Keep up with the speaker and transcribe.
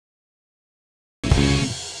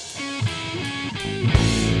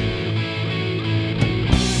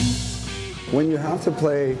When you have to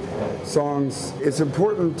play songs, it's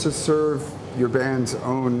important to serve your band's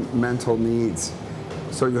own mental needs.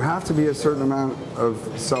 So you have to be a certain amount of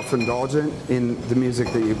self-indulgent in the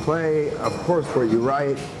music that you play, of course what you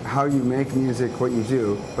write, how you make music, what you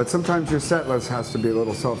do. But sometimes your set list has to be a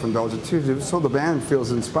little self-indulgent too, so the band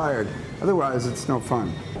feels inspired. Otherwise, it's no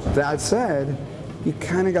fun. That said, you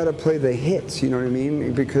kind of got to play the hits, you know what I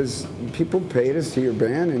mean? Because people pay to see your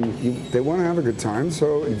band and they want to have a good time,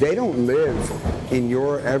 so they don't live in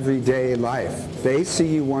your everyday life. They see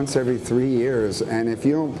you once every 3 years, and if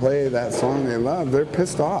you don't play that song they love, they're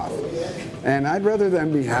pissed off. And I'd rather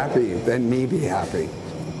them be happy than me be happy.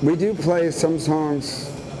 We do play some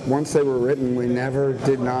songs, once they were written, we never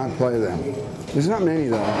did not play them. There's not many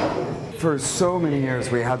though. For so many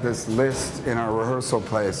years, we had this list in our rehearsal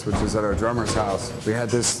place, which is at our drummer's house. We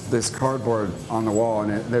had this cardboard on the wall,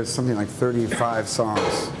 and there's something like 35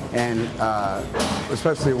 songs. And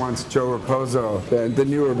especially once Joe Raposo, the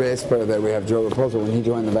newer bass player that we have, Joe Raposo, when he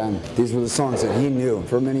joined the band, these were the songs that he knew.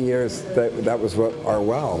 For many years, that was what our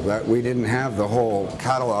well, that we didn't have the whole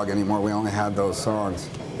catalog anymore. We only had those songs.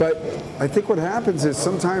 But I think what happens is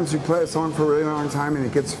sometimes you play a song for a really long time and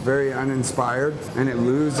it gets very uninspired and it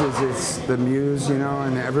loses the muse, you know,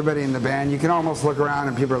 and everybody in the band, you can almost look around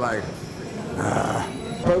and people are like,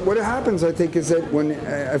 But what happens, I think, is that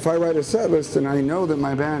if I write a set list and I know that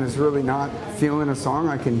my band is really not feeling a song,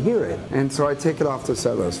 I can hear it. And so I take it off the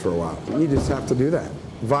set list for a while. You just have to do that.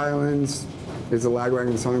 Violins is a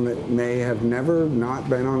Lagwagon song that may have never not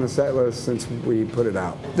been on the set list since we put it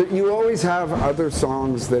out. You always have other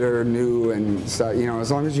songs that are new and, you know,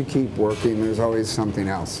 as long as you keep working, there's always something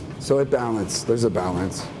else. So there's a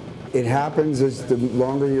balance. It happens as the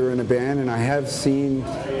longer you're in a band, and I have seen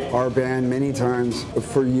our band many times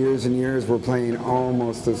for years and years. We're playing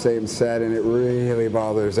almost the same set and it really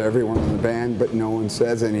bothers everyone in the band, but no one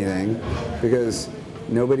says anything because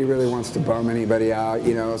nobody really wants to bum anybody out,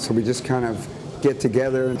 you know, so we just kind of get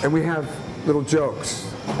together and we have little jokes,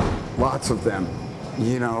 lots of them.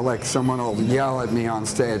 You know, like someone will yell at me on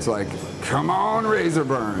stage like, come on, Razor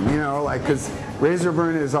Burn, you know, like, because Razor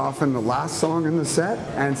Burn is often the last song in the set,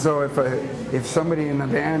 and so if somebody in the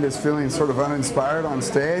band is feeling sort of uninspired on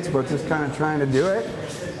stage but just kind of trying to do it,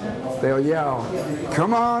 they'll yell,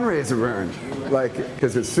 come on, Razor Burn, like,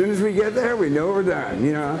 because as soon as we get there, we know we're done,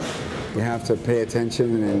 you know. You have to pay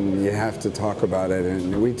attention and you have to talk about it,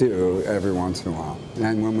 and we do every once in a while.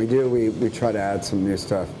 And when we do, we try to add some new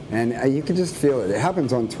stuff. And you can just feel it. It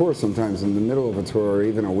happens on tour sometimes. In the middle of a tour or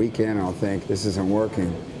even a weekend, I'll think, this isn't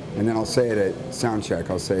working. And then I'll say it at sound check.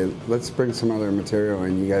 I'll say, let's bring some other material,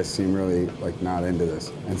 and you guys seem really like not into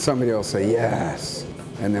this. And somebody will say, yes.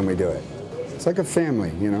 And then we do it. It's like a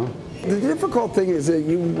family, you know? The difficult thing is that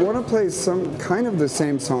you want to play some kind of the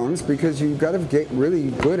same songs because you've got to get really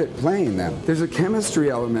good at playing them. There's a chemistry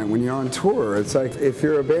element when you're on tour. It's like if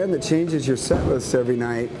you're a band that changes your set list every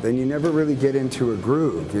night, then you never really get into a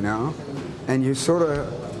groove, you know? And you sort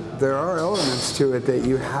of, there are elements to it that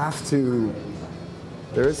you have to,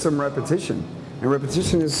 there is some repetition. And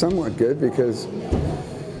repetition is somewhat good because,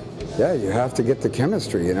 yeah, you have to get the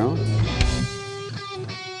chemistry, you know?